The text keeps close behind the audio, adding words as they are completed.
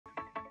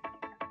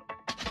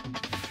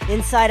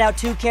Inside Out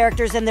 2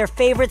 characters and their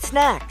favorite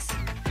snacks.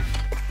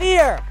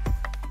 Fear.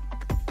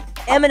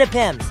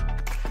 M&M's.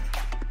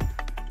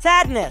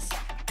 Sadness.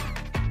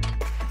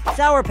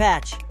 Sour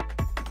Patch.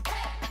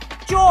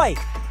 Joy.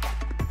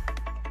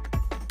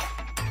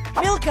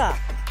 Milka.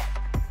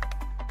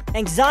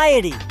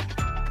 Anxiety.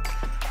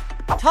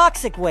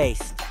 Toxic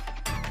waste.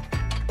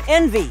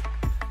 Envy.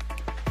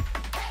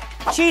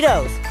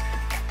 Cheetos.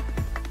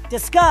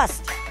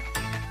 Disgust.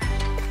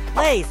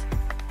 Lay's.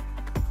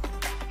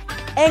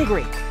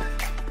 Angry.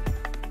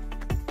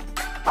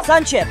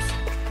 Sun Chips.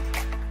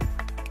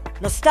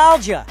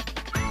 Nostalgia.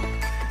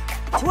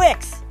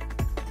 Twix.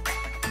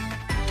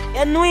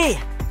 Ennui.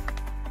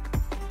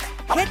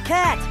 Kit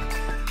Kat.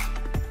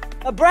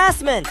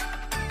 Embarrassment.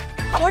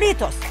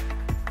 Doritos.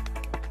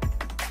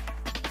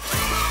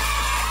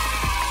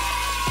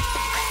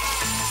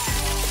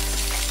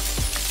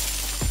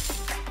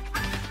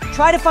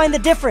 Try to find the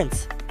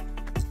difference.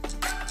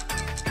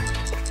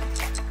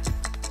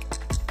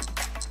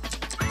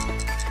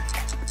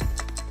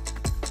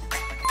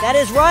 That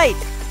is right.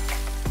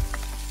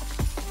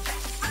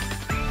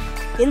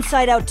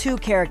 Inside Out 2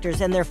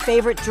 characters and their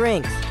favorite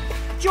drinks.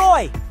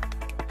 Joy.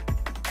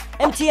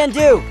 MTN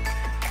Dew.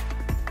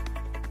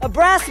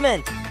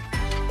 Embarrassment.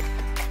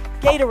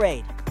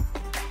 Gatorade.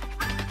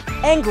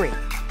 Angry.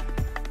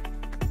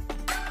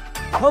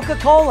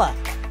 Coca-Cola.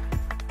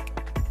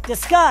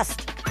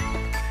 Disgust.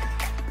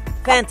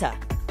 Fanta.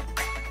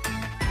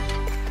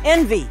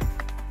 Envy.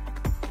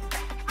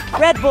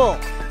 Red Bull.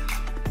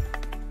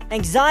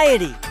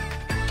 Anxiety.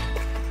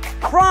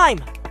 Crime.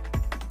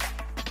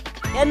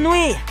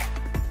 Ennui.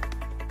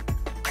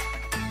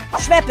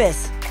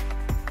 Schweppes.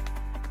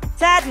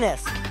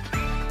 Sadness.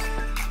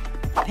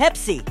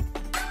 Pepsi.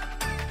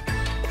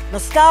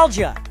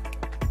 Nostalgia.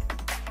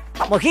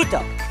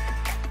 Mojito.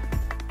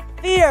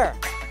 Fear.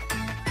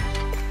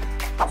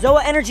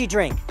 Zoa Energy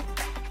Drink.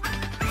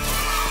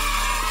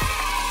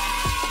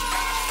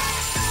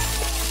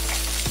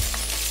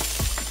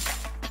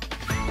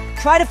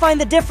 Try to find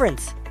the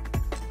difference.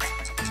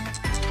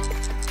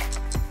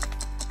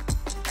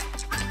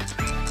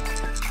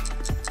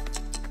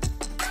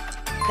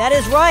 That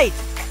is right.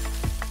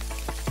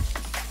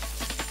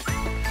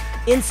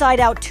 Inside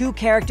Out 2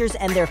 characters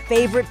and their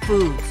favorite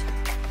foods.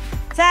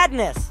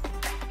 Sadness.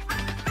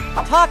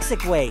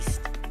 Toxic waste.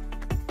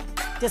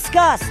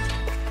 Disgust.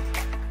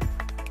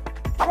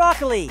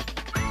 Broccoli.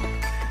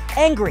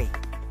 Angry.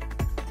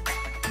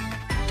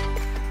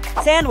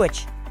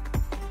 Sandwich.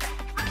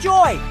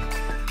 Joy.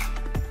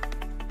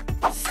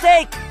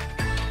 Steak.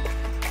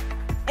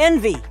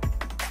 Envy.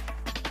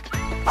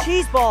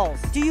 Cheese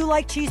balls. Do you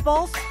like cheese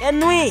balls?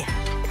 Ennui.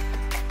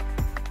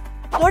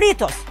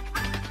 Doritos.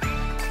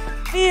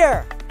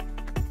 Fear.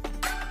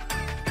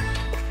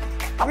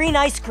 Green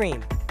ice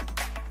cream.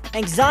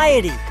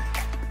 Anxiety.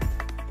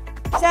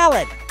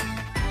 Salad.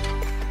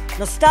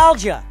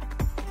 Nostalgia.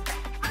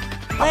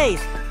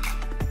 Lay's.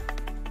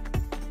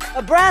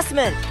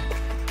 Embarrassment.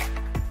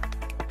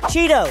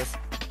 Cheetos.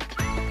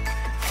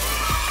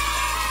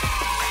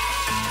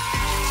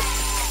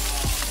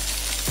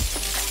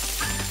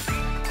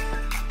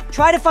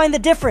 Try to find the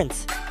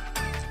difference.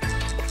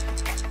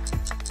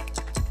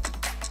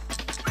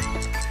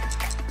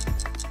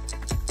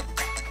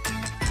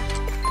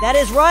 That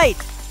is right.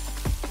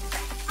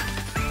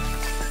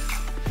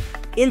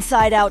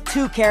 Inside Out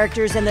 2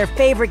 characters and their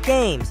favorite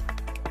games.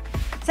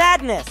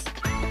 Sadness.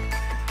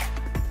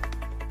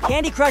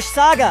 Candy Crush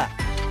Saga.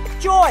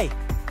 Joy.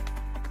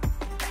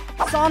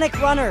 Sonic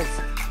Runners.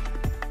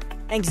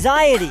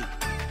 Anxiety.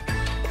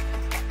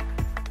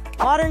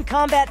 Modern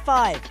Combat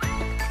 5.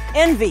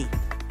 Envy.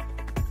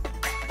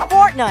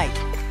 Fortnite.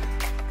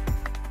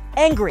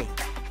 Angry.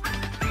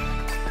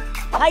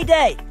 High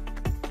Day.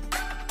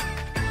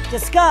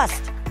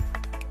 Disgust.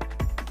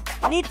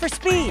 Need for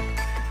Speed.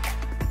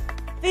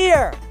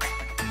 Fear.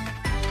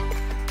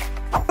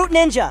 Fruit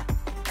Ninja.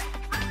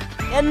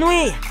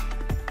 Ennui.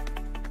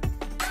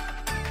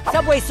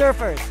 Subway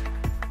Surfers.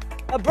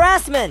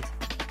 Embarrassment.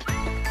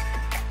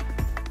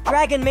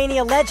 Dragon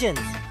Mania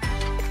Legends.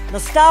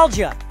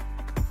 Nostalgia.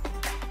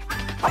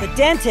 The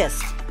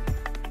Dentist.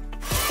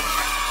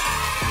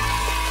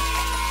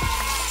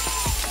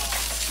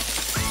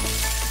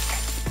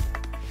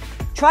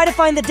 Try to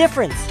find the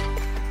difference.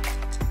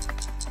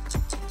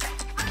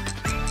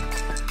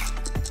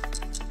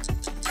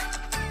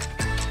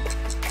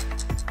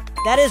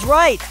 That is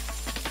right.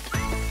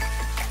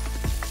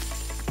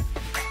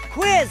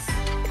 Quiz.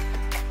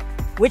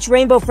 Which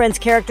Rainbow Friends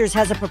characters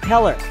has a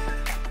propeller?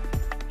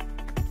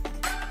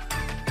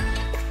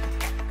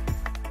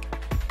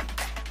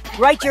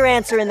 Write your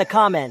answer in the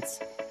comments.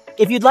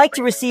 If you'd like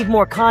to receive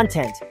more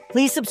content,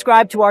 please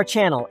subscribe to our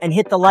channel and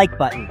hit the like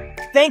button.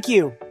 Thank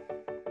you.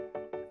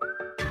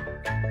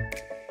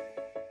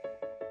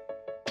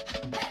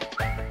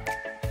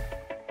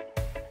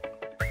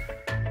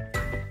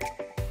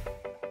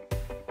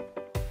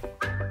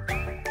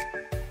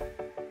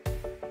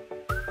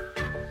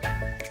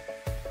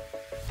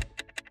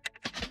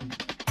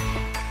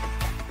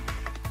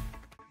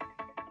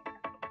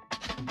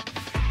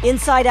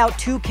 Inside Out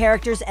 2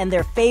 characters and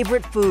their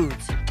favorite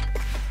foods.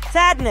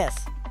 Sadness.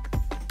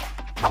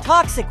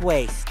 Toxic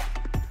waste.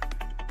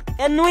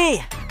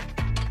 Ennui.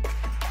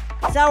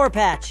 Sour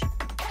Patch.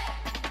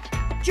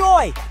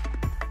 Joy.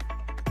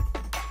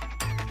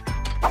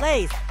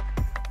 Lays.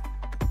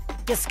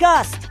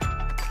 Disgust.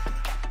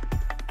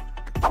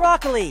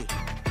 Broccoli.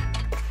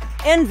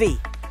 Envy.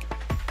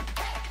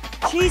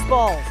 Cheese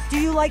balls. Do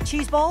you like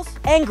cheese balls?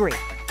 Angry.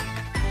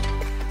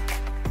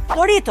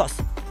 Doritos.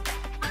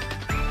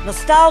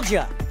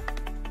 Nostalgia.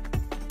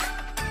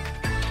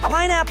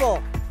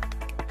 Pineapple.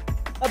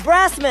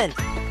 Embarrassment.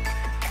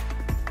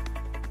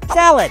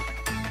 Salad.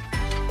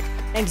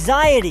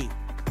 Anxiety.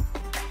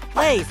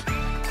 Lays.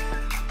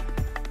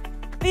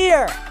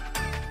 Fear.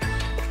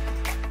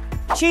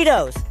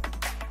 Cheetos.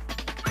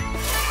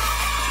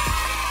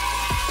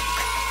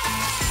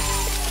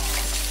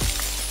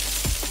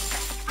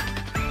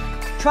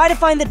 Try to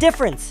find the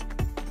difference.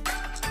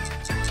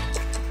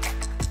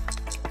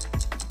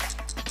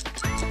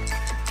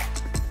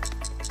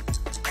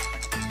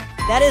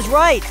 That is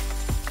right.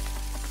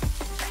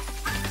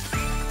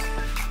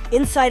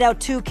 Inside Out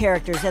 2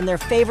 characters and their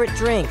favorite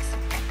drinks.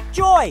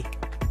 Joy.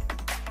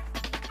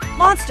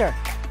 Monster.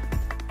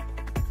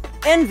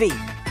 Envy.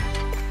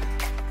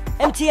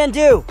 MTN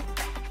Dew.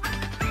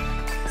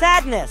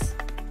 Sadness.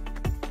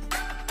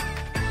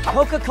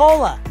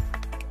 Coca-Cola.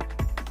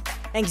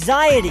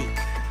 Anxiety.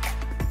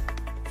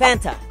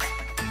 Fanta.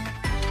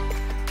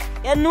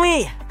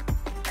 Ennui.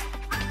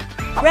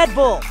 Red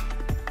Bull.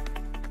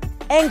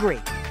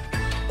 Angry.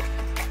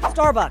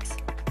 Starbucks.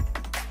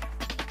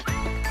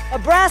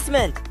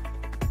 Embarrassment.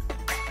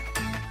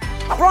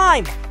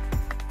 Crime.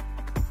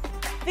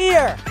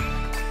 Fear.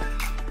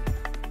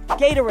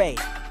 Gatorade.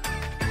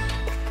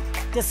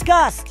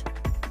 Disgust.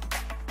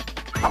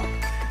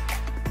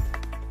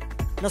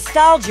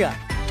 Nostalgia.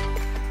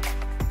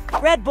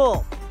 Red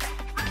Bull.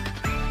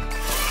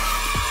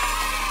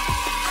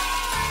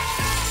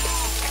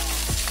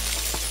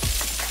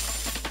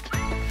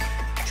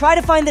 Try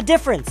to find the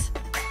difference.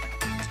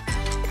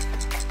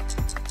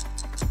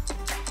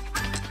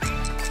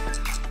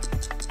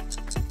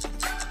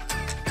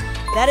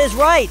 That is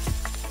right.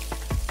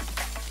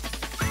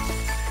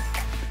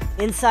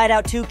 Inside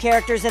Out 2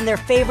 characters and their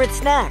favorite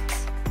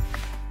snacks.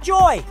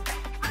 Joy.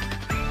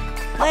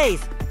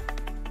 Lays.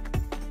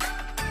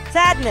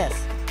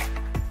 Sadness.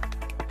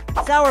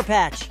 Sour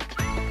Patch.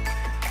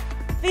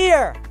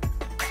 Fear.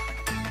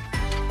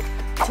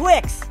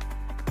 Twix.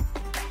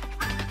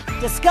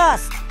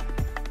 Disgust.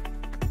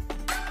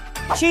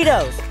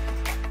 Cheetos.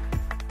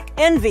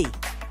 Envy.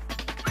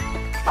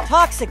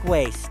 Toxic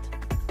waste.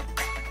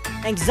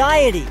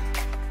 Anxiety.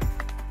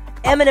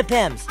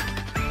 M&M's.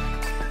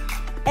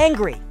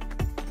 Angry.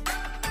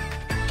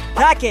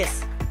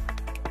 Takis.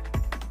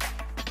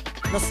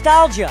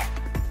 Nostalgia.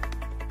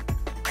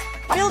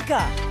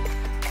 Milka.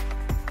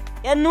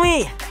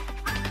 Ennui.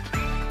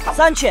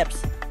 Sun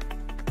Chips.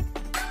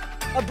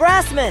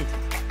 Embarrassment.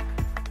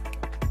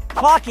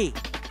 Pocky.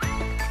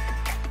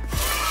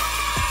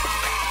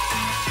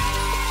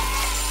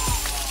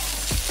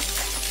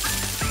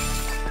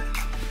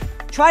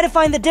 Try to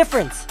find the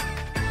difference.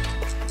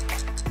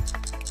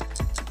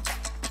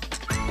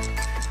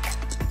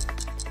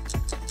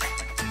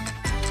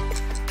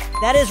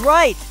 That is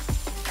right.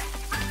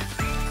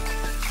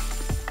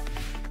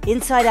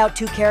 Inside Out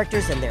 2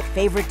 characters and their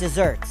favorite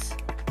desserts.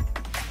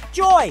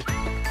 Joy.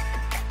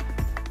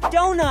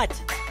 Donut.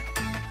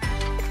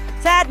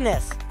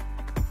 Sadness.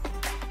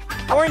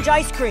 Orange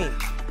ice cream.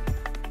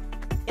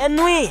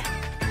 Ennui.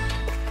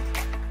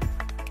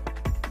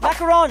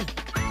 Macaron.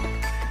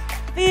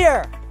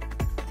 Fear.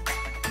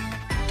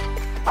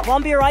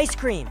 Plumbeer ice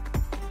cream.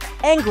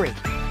 Angry.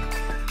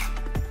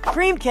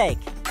 Cream cake.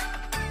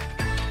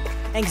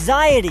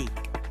 Anxiety.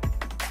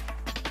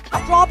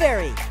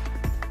 Strawberry.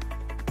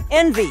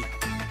 Envy.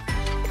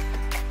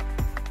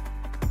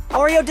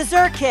 Oreo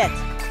dessert kit.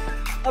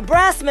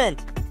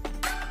 Embarrassment.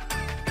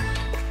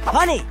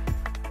 Honey.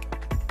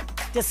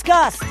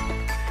 Disgust.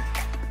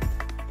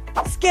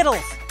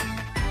 Skittles.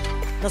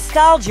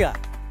 Nostalgia.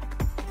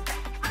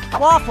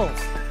 Waffles.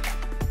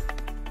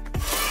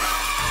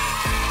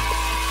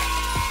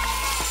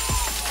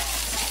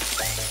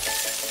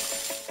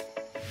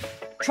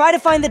 Try to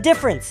find the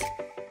difference.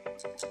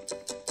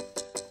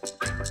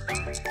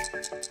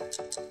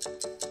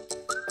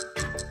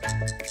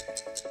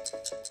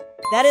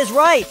 That is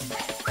right.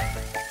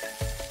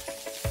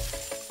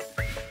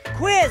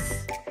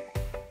 Quiz.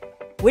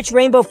 Which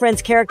Rainbow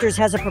Friends characters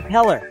has a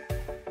propeller?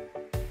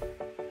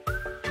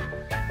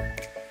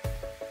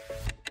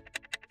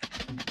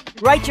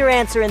 Write your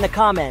answer in the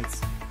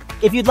comments.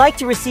 If you'd like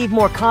to receive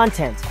more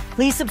content,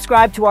 please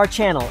subscribe to our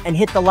channel and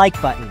hit the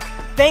like button.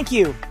 Thank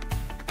you.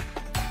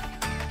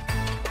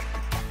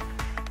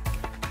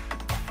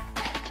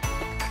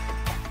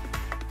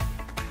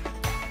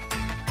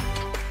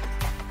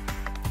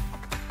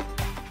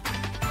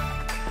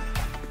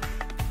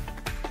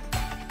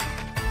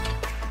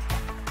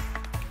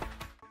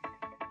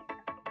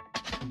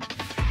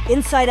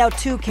 Inside Out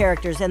 2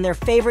 characters and their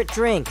favorite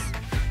drinks.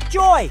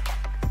 Joy.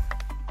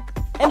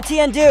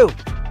 MTNDU.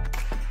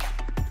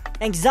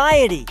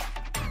 Anxiety.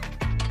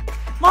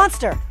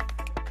 Monster.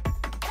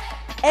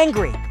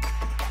 Angry.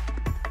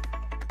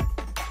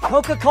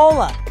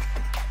 Coca-Cola.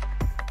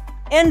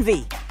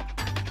 Envy.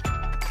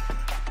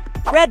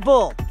 Red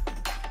Bull.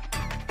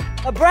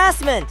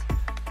 Embarrassment.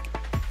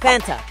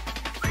 Fanta.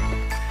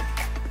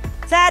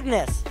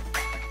 Sadness.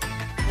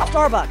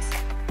 Starbucks.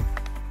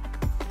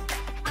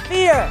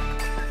 Fear.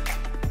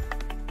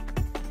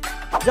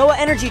 Zoa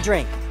energy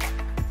drink.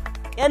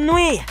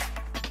 Ennui.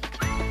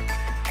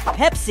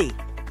 Pepsi.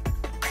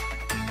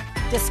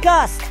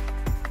 Disgust.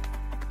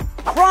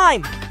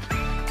 Crime.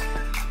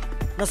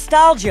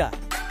 Nostalgia.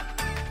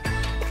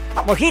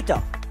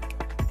 Mojito.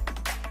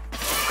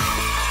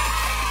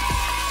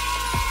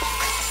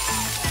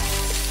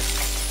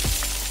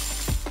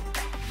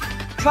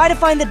 Try to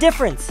find the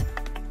difference.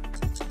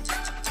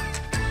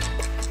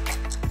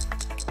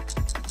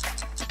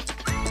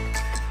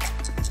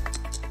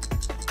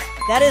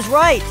 That is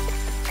right.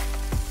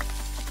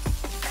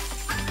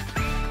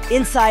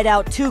 Inside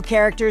Out 2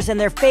 characters and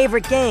their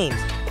favorite games.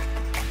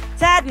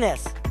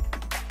 Sadness.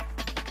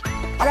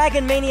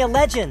 Dragon Mania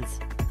Legends.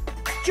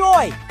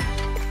 Joy.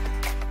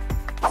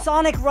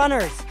 Sonic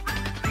Runners.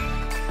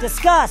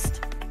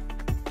 Disgust.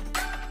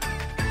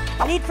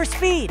 Need for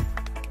Speed.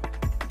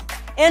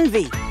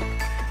 Envy.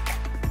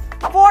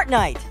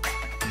 Fortnite.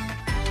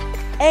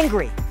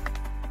 Angry.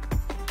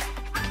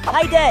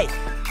 High Day.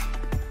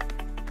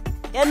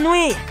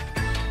 Ennui.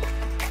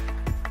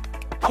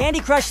 Candy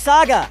Crush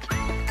Saga.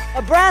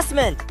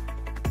 Embarrassment.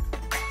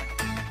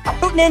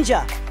 Fruit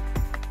Ninja.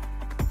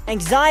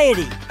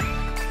 Anxiety.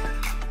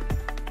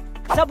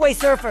 Subway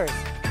Surfers.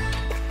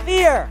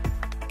 Fear.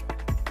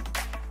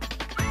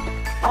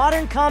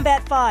 Modern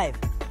Combat 5.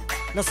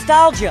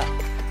 Nostalgia.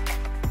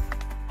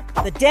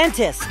 The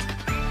Dentist.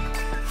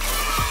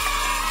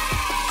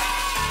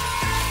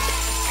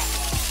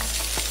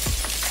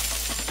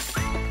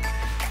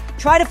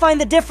 Try to find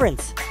the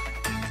difference.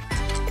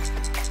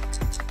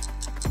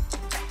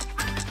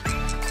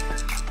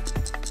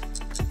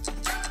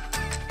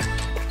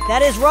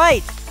 That is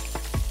right.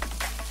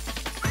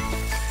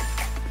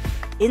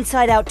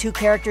 Inside Out 2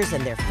 characters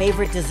and their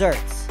favorite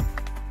desserts.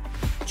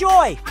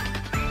 Joy.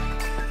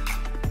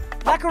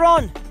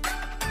 Macaron.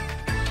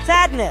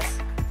 Sadness.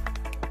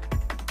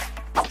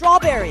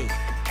 Strawberry.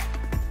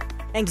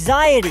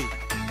 Anxiety.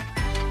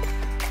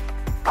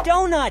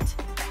 Donut.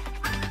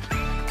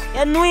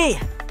 Ennui.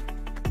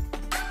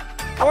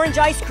 Orange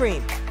ice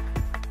cream.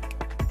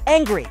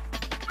 Angry.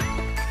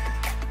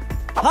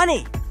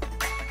 Honey.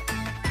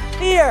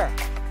 Fear.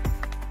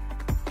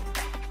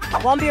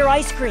 Plumbeer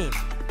ice cream.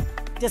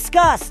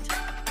 Disgust.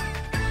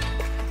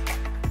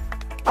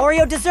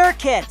 Oreo dessert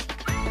kit.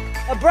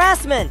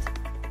 Embarrassment.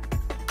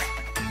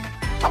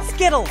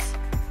 Skittles.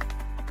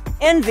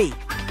 Envy.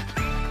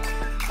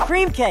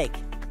 Cream cake.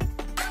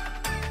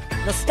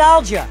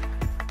 Nostalgia.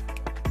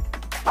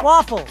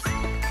 Waffles.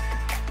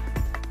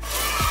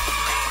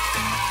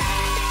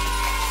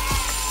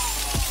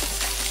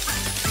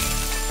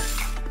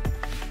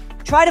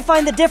 Try to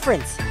find the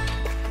difference.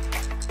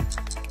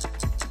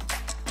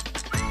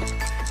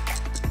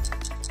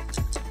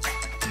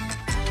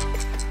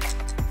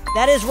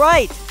 That is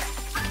right.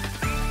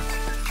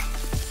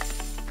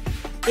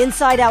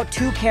 Inside Out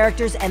 2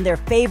 characters and their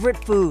favorite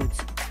foods.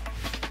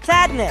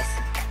 Sadness.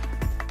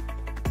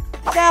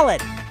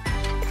 Salad.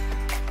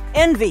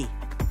 Envy.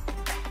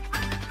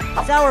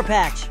 Sour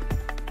Patch.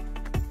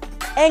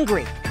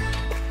 Angry.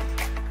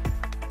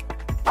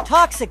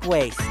 Toxic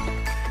waste.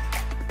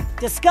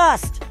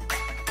 Disgust.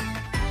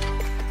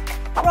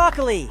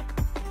 Broccoli.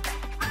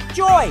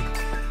 Joy.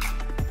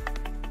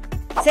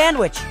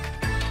 Sandwich.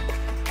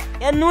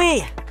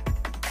 Ennui.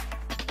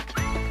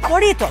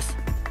 Doritos.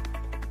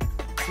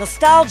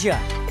 Nostalgia.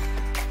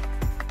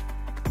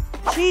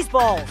 Cheese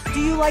balls. Do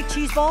you like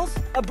cheese balls?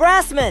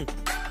 Embarrassment.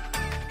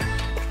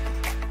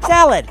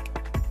 Salad.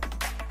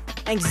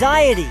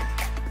 Anxiety.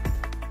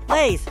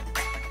 Lay's.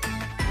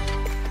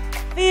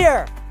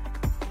 Fear.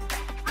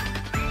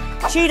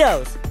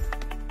 Cheetos.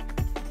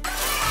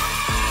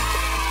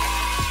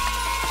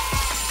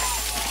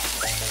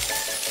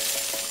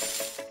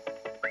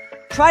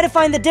 Try to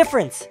find the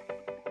difference.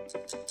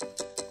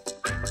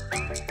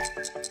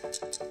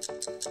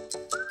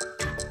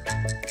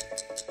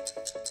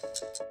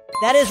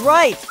 That is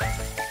right.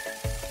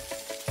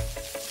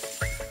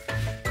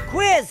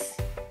 Quiz.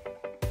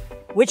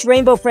 Which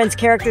Rainbow Friends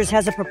characters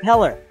has a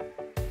propeller?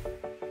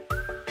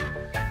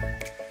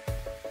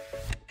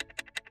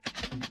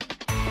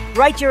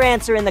 Write your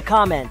answer in the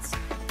comments.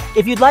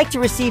 If you'd like to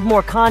receive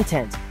more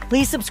content,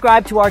 please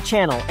subscribe to our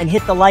channel and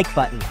hit the like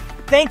button.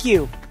 Thank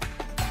you.